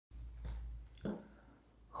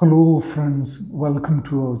Hello friends, welcome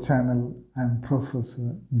to our channel. I am Professor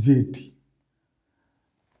JT.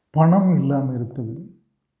 பணம் இல்லாமல் இருப்பது,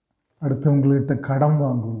 அடுத்தவங்கள்ட்ட கடன்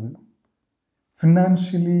வாங்குவது,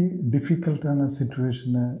 ஃபினான்ஷியலி டிஃபிகல்ட்டான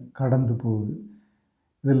சிச்சுவேஷனை கடந்து போகுது.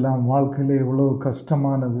 இதெல்லாம் வாழ்க்கையில் எவ்வளோ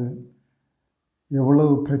கஷ்டமானது,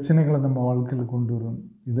 எவ்வளவு பிரச்சனைகளை நம்ம வாழ்க்கையில் கொண்டு வரும்.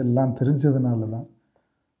 இதெல்லாம் தெரிஞ்சதுனால தான்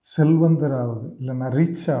செல்வந்தர் ஆகுது, இல்லைன்னா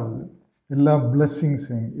ரிச் ஆகுது, எல்லா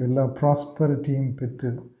பிளெஸ்ஸிங்ஸையும் எல்லா ப்ராஸ்பரிட்டியும் பெற்று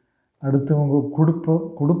அடுத்தவங்க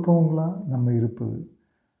கொடுப்பவங்களாம் நம்ம இருப்பது,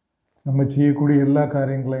 நம்ம செய்யக்கூடிய எல்லா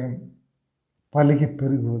காரியங்களையும் பழகி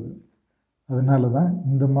பெருகுவது. அதனால தான்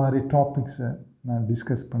இந்த மாதிரி டாபிக்ஸை நான்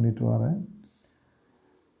டிஸ்கஸ் பண்ணிட்டு வரேன்.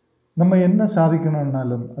 நம்ம என்ன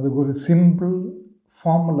சாதிக்கணுன்னாலும் அதுக்கு ஒரு சிம்பிள்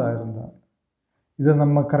ஃபார்முலா இருந்தால், இதை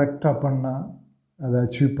நம்ம கரெக்டாக பண்ணால் அதை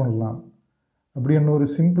அச்சீவ் பண்ணலாம் அப்படின்னு ஒரு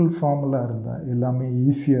சிம்பிள் ஃபார்முலா இருந்தால் எல்லாமே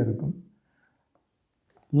ஈஸியாக இருக்கும்.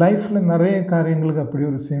 லைஃப்பில் நிறைய காரியங்களுக்கு அப்படி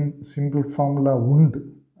ஒரு சிம்பிள் ஃபார்முலா உண்டு.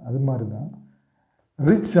 அது மாதிரி தான்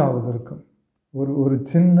ரிச் ஆவதற்கும் ஒரு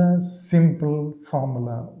சின்ன சிம்பிள்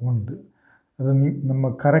ஃபார்முலா உண்டு. அதை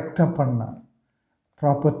நம்ம கரெக்டாக பண்ணால்,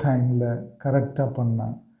 ப்ராப்பர் டைமில் கரெக்டாக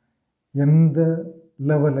பண்ணால் எந்த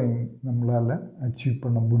லெவலையும் நம்மளால் அச்சீவ்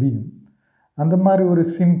பண்ண முடியும். அந்த மாதிரி ஒரு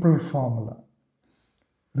சிம்பிள் ஃபார்முலா,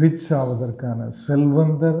 ரிச் ஆவதற்கான,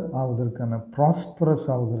 செல்வந்தர் ஆவதற்கான, ப்ராஸ்பரஸ்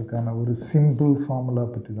ஆவதற்கான ஒரு சிம்பிள் ஃபார்முலா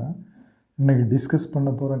பற்றி தான் இன்றைக்கி டிஸ்கஸ் பண்ண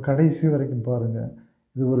போகிறோம். கடைசி வரைக்கும் பாருங்கள்.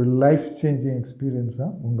 இது ஒரு லைஃப் சேஞ்சிங் எக்ஸ்பீரியன்ஸாக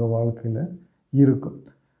உங்கள் வாழ்க்கையில் இருக்கும்.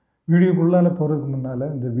 வீடியோக்குள்ளால் போகிறதுக்கு முன்னால்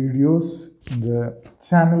இந்த வீடியோஸ், இந்த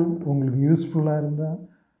சேனல் உங்களுக்கு யூஸ்ஃபுல்லாக இருந்தால்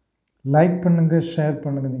லைக் பண்ணுங்கள், ஷேர்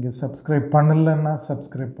பண்ணுங்கள். நீங்கள் சப்ஸ்கிரைப் பண்ணலைன்னா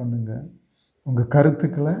சப்ஸ்கிரைப் பண்ணுங்கள். உங்கள்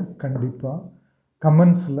கருத்துக்களை கண்டிப்பாக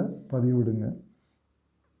கமெண்ட்ஸில் பதிவிடுங்க.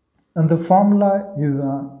 அந்த ஃபார்முலா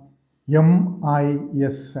இதுதான்,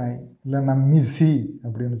 MISI, இல்லைன்னா மிசி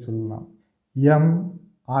அப்படின்னு சொல்லலாம்.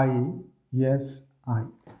 MISI.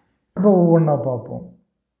 இப்போ ஒவ்வொன்றா பார்ப்போம்.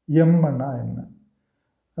 எம்னா என்ன?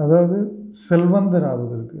 அதாவது செல்வந்தர்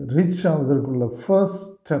ஆவதற்கு, ரிச் ஆவதற்குள்ள ஃபர்ஸ்ட்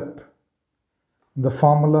ஸ்டெப், இந்த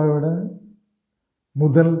ஃபார்முலாவோட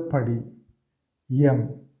முதல் படி எம்,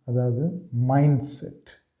 அதாவது மைண்ட் செட்.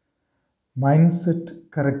 மைண்ட் செட்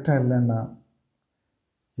கரெக்டாக இல்லைன்னா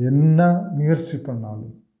என்ன முயற்சி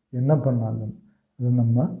பண்ணாலும் என்ன பண்ணாலும் அதை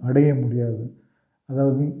நம்ம அடைய முடியாது.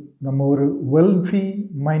 அதாவது நம்ம ஒரு வெல்தி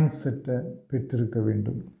மைண்ட் செட்டை பெற்றிருக்க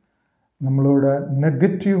வேண்டும். நம்மளோட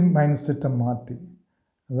நெகட்டிவ் மைண்ட் செட்டை மாற்றி,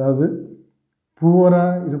 அதாவது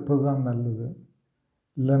புவராக இருப்பது தான் நல்லது,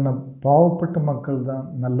 இல்லைன்னா பாவப்பட்ட மக்கள் தான்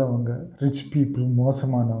நல்லவங்க, ரிச் பீப்புள்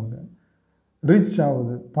மோசமானவங்க, ரிச்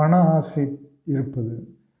ஆகுது பண ஆசை இருப்பது,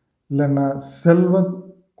 இல்லைன்னா செல்வம்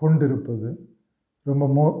கொண்டிருப்பது ரொம்ப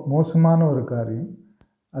மோசமான ஒரு காரியம்.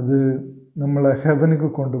 அது நம்மளை ஹெவனுக்கு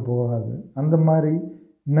கொண்டு போகாது. அந்த மாதிரி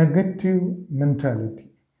நெகட்டிவ் மென்டாலிட்டி,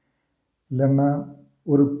 இல்லைன்னா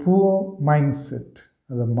ஒரு புவர் மைண்ட் செட்,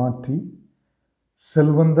 அதை மாற்றி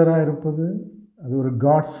செல்வந்தராக இருப்பது, அது ஒரு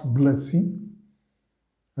காட்ஸ் பிளெஸ்ஸிங்.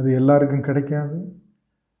 அது எல்லாருக்கும் கிடைக்காது.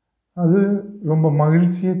 அது ரொம்ப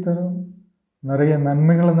மகிழ்ச்சியை தரும், நிறைய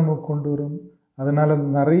நன்மைகளை நமக்கு கொண்டு வரும். அதனால்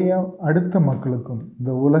நிறைய அடுத்த மக்களுக்கும்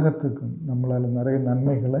இந்த உலகத்துக்கும் நம்மளால் நிறைய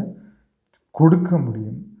நன்மைகளை கொடுக்க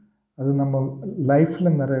முடியும். அது நம்ம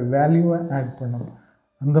லைஃப்பில் நிறைய வேல்யூவை ஆட் பண்ணணும்.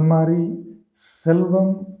 அந்த மாதிரி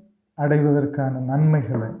செல்வம் அடைவதற்கான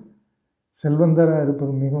நன்மைகளை, செல்வந்தராக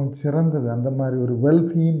இருப்பது மிகவும் சிறந்தது. அந்த மாதிரி ஒரு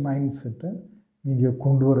வெல்தி மைண்ட் செட்டை நீங்கள்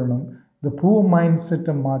கொண்டு வரணும். இந்த புவர் மைண்ட்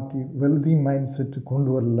செட்டை மாற்றி வெல்தி மைண்ட் செட்டு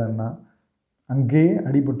கொண்டு வரலன்னா அங்கேயே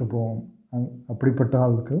அடிபட்டு போவோம். அப்படிப்பட்ட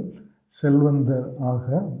ஆட்கள் செல்வந்தர் ஆக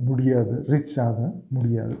முடியாது, ரிச் ஆக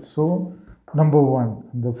முடியாது. ஸோ நம்பர் 1,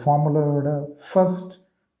 அந்த ஃபார்முலாவோட first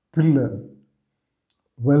pillar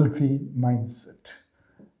wealthy mind set.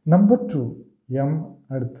 Number 2 M,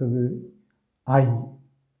 அடுத்தது ஐ,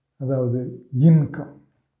 அதாவது இன்கம்.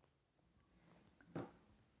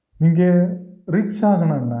 நீங்கள் ரிச்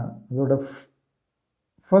ஆகணும்னா அதோட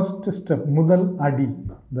ஃபர்ஸ்ட் ஸ்டெப், முதல் அடி,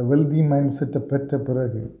 இந்த வெல்தி மைண்ட் செட்டை பெற்ற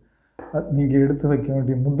பிறகு நீங்கள் எடுத்து வைக்க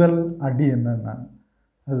வேண்டிய முதல் அடி என்னென்னா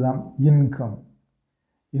அதுதான் இன்கம்.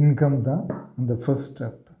 இன்கம் தான் அந்த ஃபர்ஸ்ட்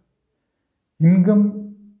ஸ்டெப். இன்கம்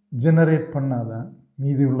ஜெனரேட் பண்ணாதான்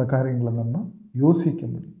மீதி உள்ள காரியங்களை நம்ம யோசிக்க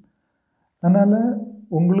முடியும். அதனால்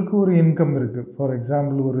உங்களுக்கு ஒரு இன்கம் இருக்குது, ஃபார்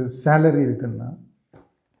எக்ஸாம்பிள் ஒரு சேலரி இருக்குன்னா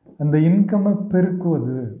அந்த இன்கம்மை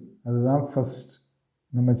பெருக்குவது, அதுதான் ஃபஸ்ட்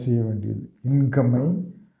நம்ம செய்ய வேண்டியது. இன்கம்மை,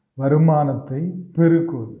 வருமானத்தை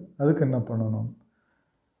பெருக்குவது. அதுக்கு என்ன பண்ணணும்?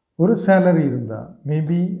 ஒரு சேலரி இருந்தால்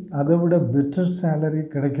மேபி அதை விட பெட்டர் சேலரி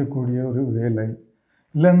கிடைக்கக்கூடிய ஒரு வேலை,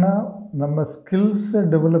 இல்லைன்னா நம்ம ஸ்கில்ஸை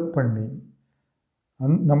டெவலப் பண்ணி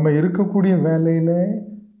நம்ம இருக்கக்கூடிய வேலையில்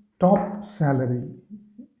டாப் சேலரி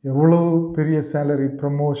எவ்வளோ பெரிய சேலரி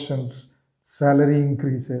ப்ரமோஷன்ஸ் சேலரி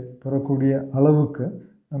இன்க்ரீஸு பெறக்கூடிய அளவுக்கு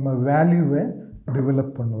நம்ம வேல்யூவை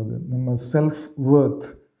டெவலப் பண்ணுவது, நம்ம செல்ஃப் ஒர்த்,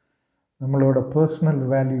 நம்மளோட பர்சனல்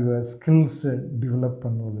வேல்யூவை ஸ்கில்ஸை டெவலப்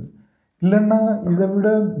பண்ணுவது. இல்லைன்னா இதை விட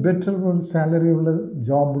பெட்டர் ஒரு சேலரி உள்ள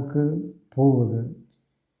ஜாபுக்கு போவது.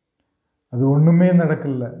 அது ஒன்றுமே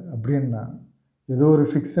நடக்கலை அப்படின்னா ஏதோ ஒரு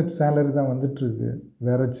ஃபிக்ஸட் சேலரி தான் வந்துட்டுருக்கு,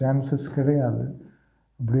 வேறு சான்சஸ் கிடையாது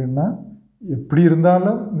அப்படின்னா எப்படி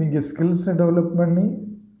இருந்தாலும் நீங்கள் ஸ்கில்ஸை டெவலப் பண்ணி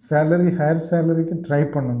சேலரி ஹையர் சேலரிக்கு ட்ரை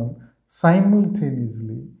பண்ணணும்.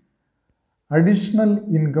 சைமல்டேனியஸ்லி அடிஷ்னல்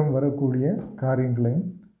இன்கம் வரக்கூடிய காரியங்களையும்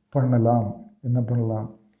பண்ணலாம். என்ன பண்ணலாம்?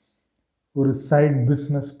 ஒரு சைட்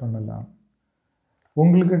பிஸ்னஸ் பண்ணலாம்.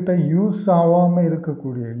 உங்கள்கிட்ட யூஸ் ஆகாமல்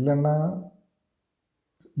இருக்கக்கூடிய, இல்லைன்னா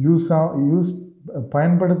யூஸ்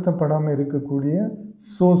பயன்படுத்தப்படாமல் இருக்கக்கூடிய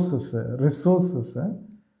ரிசோர்ஸஸை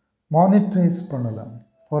மானிட்டைஸ் பண்ணலாம்.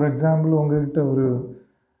 ஃபார் எக்ஸாம்பிள், உங்கள்கிட்ட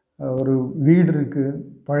ஒரு வீடு இருக்குது,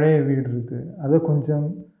 பழைய வீடு இருக்குது, அதை கொஞ்சம்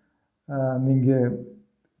நீங்கள்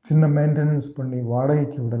சின்ன மெயின்டெனன்ஸ் பண்ணி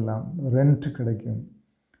வாடகைக்கு விடலாம், ரெண்ட் கிடைக்கும்.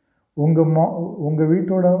 உங்கள்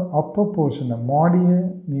வீட்டோட அப்பர் போர்ஷனை, மாடியை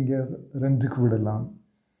நீங்கள் ரெண்ட்டுக்கு விடலாம்.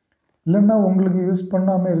 இல்லைன்னா உங்களுக்கு யூஸ்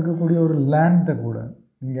பண்ணாமல் இருக்கக்கூடிய ஒரு லேண்டை கூட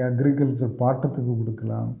நீங்கள் அக்ரிகல்ச்சர் பாட்டத்துக்கு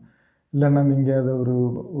கொடுக்கலாம். இல்லைன்னா நீங்கள் அதை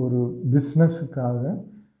ஒரு பிஸ்னஸுக்காக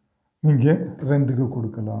நீங்கள் ரெண்ட்டுக்கு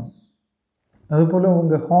கொடுக்கலாம். அதுபோல்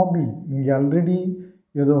உங்கள் ஹாபி, நீங்கள் ஆல்ரெடி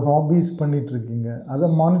ஏதோ ஹாபீஸ் பண்ணிகிட்ருக்கீங்க, அதை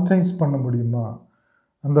மானிட்டைஸ் பண்ண முடியுமா?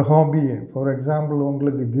 அந்த ஹாபியை, ஃபார் எக்ஸாம்பிள்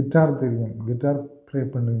உங்களுக்கு கிட்டார் தெரியும், கிட்டார் ப்ளே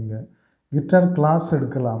பண்ணுவீங்க, கிட்டார் கிளாஸ்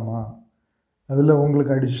எடுக்கலாமா? அதில்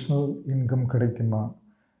உங்களுக்கு அடிஷ்னல் இன்கம் கிடைக்குமா?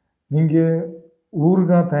 நீங்கள்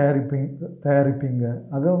ஊறுகாய் தயாரிப்பீங்க,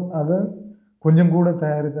 அதை கொஞ்சம் கூட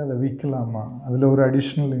தயாரித்து அதை விற்கலாமா? அதில் ஒரு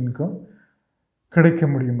அடிஷ்னல் இன்கம் கிடைக்க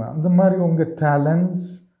முடியுமா? அந்த மாதிரி உங்கள் டேலண்ட்ஸ்,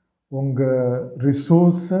 உங்கள்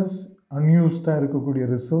ரிசோர்ஸஸ், அன்யூஸ்டாக இருக்கக்கூடிய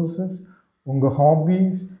ரிசோர்ஸஸ், உங்கள்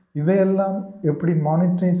ஹாபீஸ், இதையெல்லாம் எப்படி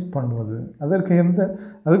மானிட்டைஸ் பண்ணுவது? அதுக்கு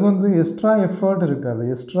எக்ஸ்ட்ரா எஃபர்ட் இருக்காது,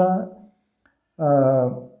 எக்ஸ்ட்ரா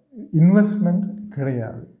இன்வெஸ்ட்மெண்ட்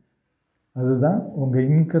கிடையாது. அதுதான் உங்கள்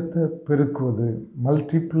இன்கத்தை பெருக்குவது.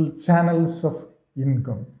 Multiple channels of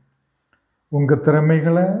income. உங்கள்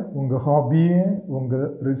திறமைகளை, உங்கள் ஹாபியை, உங்கள்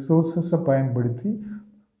ரிசோர்ஸஸை பயன்படுத்தி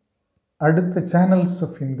அடுத்த சேனல்ஸ்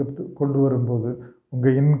ஆஃப் இன்கத்தை கொண்டு வரும்போது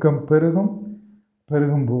உங்கள் இன்கம்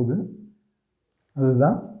பெருகும்போது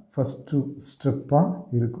அதுதான் ஃபஸ்ட்டு ஸ்டெப்பாக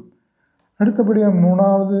இருக்கும். அடுத்தபடியாக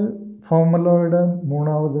மூணாவது ஃபார்முலாவோட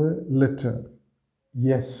மூணாவது லெட்டர்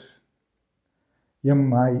எஸ்,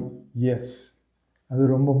 எம்ஐஎஸ். அது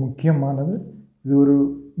ரொம்ப முக்கியமானது. இது ஒரு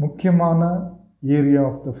முக்கியமான area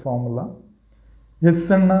of the formula.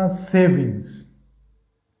 எஸ்ன்னா savings.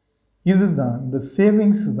 இதுதான், இந்த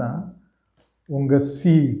சேவிங்ஸ் தான் உங்கள்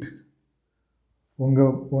சீட்,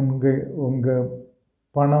 உங்கள்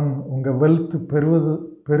பணம், உங்கள் வெல்த்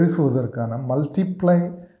பெருகுவதற்கான, மல்டிப்ளை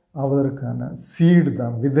ஆவதற்கான சீடு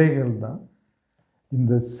தான், விதைகள் தான்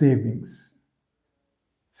இந்த சேவிங்ஸ்.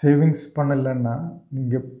 சேவிங்ஸ் பண்ணலைன்னா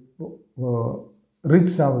நீங்கள்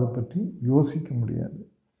ரிச் ஆவதை பற்றி யோசிக்க முடியாது.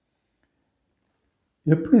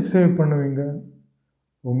 எப்படி சேவ் பண்ணுவீங்க?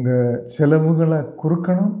 உங்கள் செலவுகளை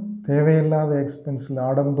குறுக்கணும். தேவையில்லாத எக்ஸ்பென்ஸில்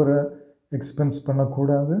ஆடம்பர எக்ஸ்பென்ஸ்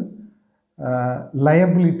பண்ணக்கூடாது.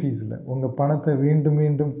 லயபிலிட்டிஸில் உங்கள் பணத்தை மீண்டும்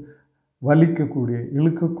மீண்டும்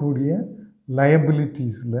இழுக்கக்கூடிய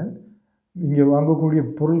லயபிலிட்டிஸில் நீங்கள் வாங்கக்கூடிய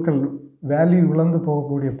பொருட்கள், வேல்யூ இழந்து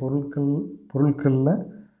போகக்கூடிய பொருட்களில்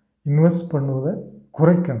இன்வெஸ்ட் பண்ணுவதை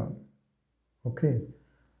குறைக்கணும். ஓகே,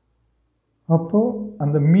 அப்போது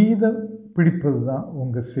அந்த மீதம் பிடிப்பது தான்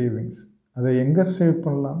உங்கள் சேவிங்ஸ். அதை எங்கே சேவ்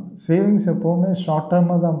பண்ணலாம்? சேவிங்ஸ் எப்போவுமே ஷார்ட்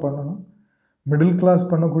டேர்மாக தான் பண்ணணும். மிடில் கிளாஸ்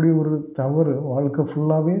பண்ணக்கூடிய ஒரு தவறு, வாழ்க்கை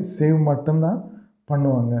ஃபுல்லாகவே சேவ் மட்டும்தான்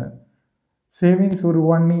பண்ணுவாங்க. சேவிங்ஸ் ஒரு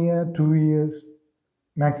 1 year 2 years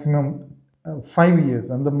மேக்ஸிமம் 5 years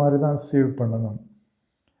அந்த மாதிரி தான் சேவ் பண்ணணும்.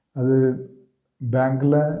 அது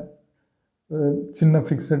பேங்கில் சின்ன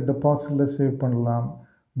ஃபிக்ஸட் டெபாசிட்டில் சேவ் பண்ணலாம்,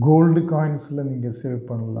 கோல்டு காயின்ஸில் நீங்கள் சேவ்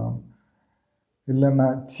பண்ணலாம், இல்லைன்னா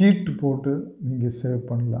சீட்டு போட்டு நீங்கள் சேவ்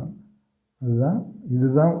பண்ணலாம்.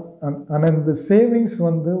 இதுதான். ஆனால் இந்த சேவிங்ஸ்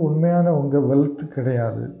உண்மையான உங்கள் வெல்த்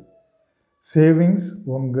கிடையாது. சேவிங்ஸ்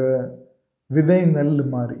உங்கள் விதை நெல்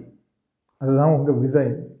மாதிரி, அதுதான் உங்கள் விதை.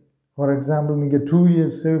 ஃபார் எக்ஸாம்பிள், நீங்கள் 2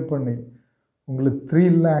 years சேவ் பண்ணி உங்களுக்கு 3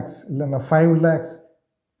 lakhs இல்லைன்னா 5 lakhs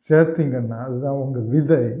சேர்த்திங்கன்னா அதுதான் உங்கள்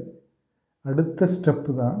விதை. அடுத்த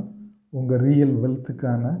ஸ்டெப்பு தான் உங்கள் ரியல்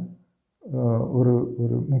வெல்த்துக்கான ஒரு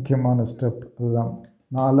முக்கியமான ஸ்டெப். அதுதான்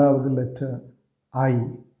 4வது லெட்டர் ஐ,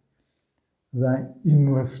 அதுதான்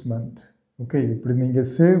இன்வெஸ்ட்மெண்ட். ஓகே, இப்படி நீங்கள்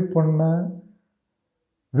சேவ் பண்ண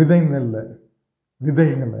விதைகளை,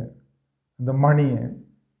 அந்த மணியை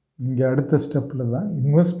நீங்கள் அடுத்த ஸ்டெப்பில் தான்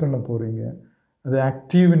இன்வெஸ்ட் பண்ண போகிறீங்க. அது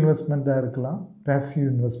ஆக்டிவ் இன்வெஸ்ட்மெண்ட்டாக இருக்கலாம், பேசிவ்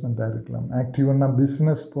இன்வெஸ்ட்மெண்ட்டாக இருக்கலாம். ஆக்டிவ்னா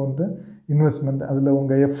பிஸ்னஸ் போன்ற இன்வெஸ்ட்மெண்ட், அதில்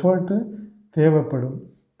உங்கள் எஃபர்ட்டு தேவைப்படும்.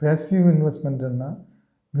 பேசிவ் இன்வெஸ்ட்மெண்ட்டுன்னா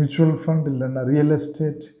மியூச்சுவல் ஃபண்ட் இல்லைன்னா ரியல்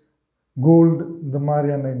எஸ்டேட், கோல்டு, இந்த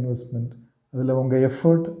மாதிரியான இன்வெஸ்ட்மெண்ட். அதில் உங்கள்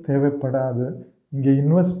எஃபர்ட் தேவைப்படாது. இங்கே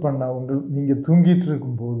இன்வெஸ்ட் பண்ணால் நீங்கள் தூங்கிட்டு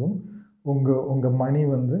இருக்கும்போதும் உங்கள் மணி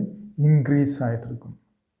வந்து இன்க்ரீஸ் ஆகிட்டுருக்கும்.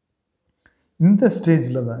 இந்த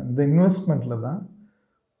ஸ்டேஜில் தான், இந்த இன்வெஸ்ட்மெண்ட்டில் தான்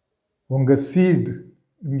உங்கள் சீடு,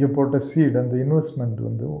 இங்கே போட்ட சீடு, அந்த இன்வெஸ்ட்மெண்ட்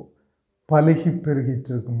வந்து பழகி பெருகிட்டு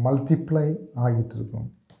இருக்கும், மல்டிப்ளை ஆகிட்டு இருக்கும்.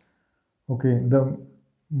 ஓகே, இந்த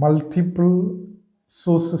மல்டிபிள்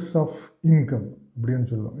சோர்சஸ் ஆஃப் இன்கம் அப்படின்னு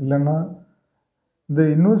சொல்லுவோம். இல்லைன்னா இந்த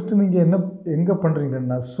இன்வெஸ்ட் நீங்கள் எங்கே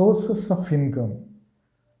பண்ணுறீங்கன்னா sources of income,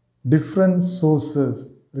 different sources,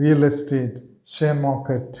 real estate, share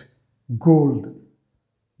market, gold,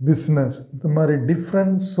 business, இந்த மாதிரி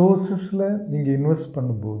டிஃப்ரெண்ட் சோர்ஸஸில் நீங்கள் இன்வெஸ்ட்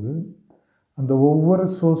பண்ணும்போது அந்த ஒவ்வொரு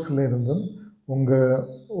சோர்ஸில் இருந்தும்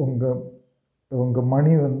உங்கள்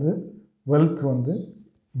மணி வந்து வெல்த் வந்து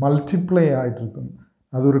மல்டிப்ளை ஆகிட்டுருக்கும்.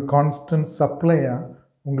 அது ஒரு கான்ஸ்டன்ட் சப்ளையாக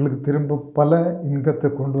உங்களுக்கு திரும்ப பல இன்கத்தை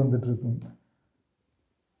கொண்டு வந்துட்டுருக்கும்.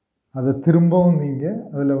 அதை திரும்பவும் நீங்கள்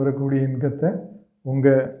அதில் வரக்கூடிய இன்கத்தை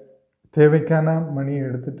உங்கள் தேவைக்கான மணியை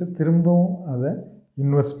எடுத்துகிட்டு திரும்பவும் அதை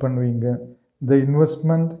இன்வெஸ்ட் பண்ணுவீங்க. இந்த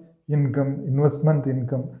இன்வெஸ்ட்மெண்ட்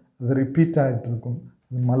இன்கம் அது ரிப்பீட் ஆகிட்டுருக்கும்,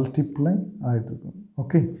 அது மல்டிப்ளை ஆகிட்டுருக்கும்.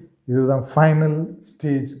 ஓகே, இதுதான் final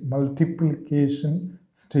stage, multiplication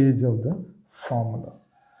stage of the formula.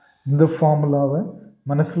 இந்த ஃபார்முலாவை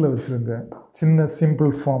மனசில் வச்சுருங்க. சின்ன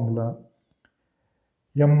simple formula,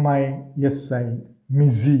 MISI,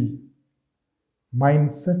 MISI,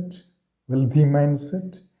 mindset, wealthy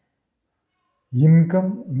mindset, income,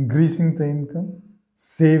 increasing the income,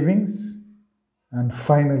 savings, and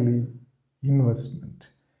finally investment.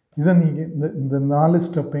 இதை நீங்கள் இந்த 4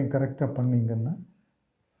 ஸ்டெப்பையும் கரெக்டாக பண்ணிங்கன்னா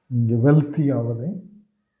நீங்கள் வெல்த்தி ஆவதை,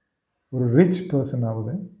 ஒரு ரிச் பர்சன்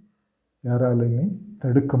ஆவதை யாராலையுமே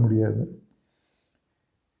தடுக்க முடியாது.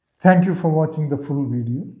 Thank you for watching the full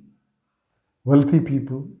video. Wealthy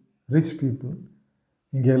people, rich people,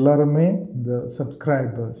 நீங்கள் எல்லாருமே இந்த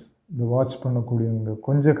சப்ஸ்கிரைபர்ஸ், இந்த வாட்ச் பண்ணக்கூடியவங்க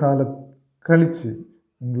கொஞ்ச காலம் கழித்து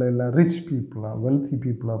உங்களை எல்லாம் ரிச் பீப்புளாக, வெல்த்தி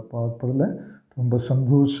பீப்புளாக பார்ப்பதில் ரொம்ப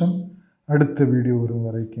சந்தோஷம். அடுத்த வீடியோ வரும்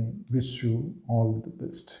வரைக்கும் wish you all the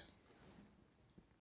best.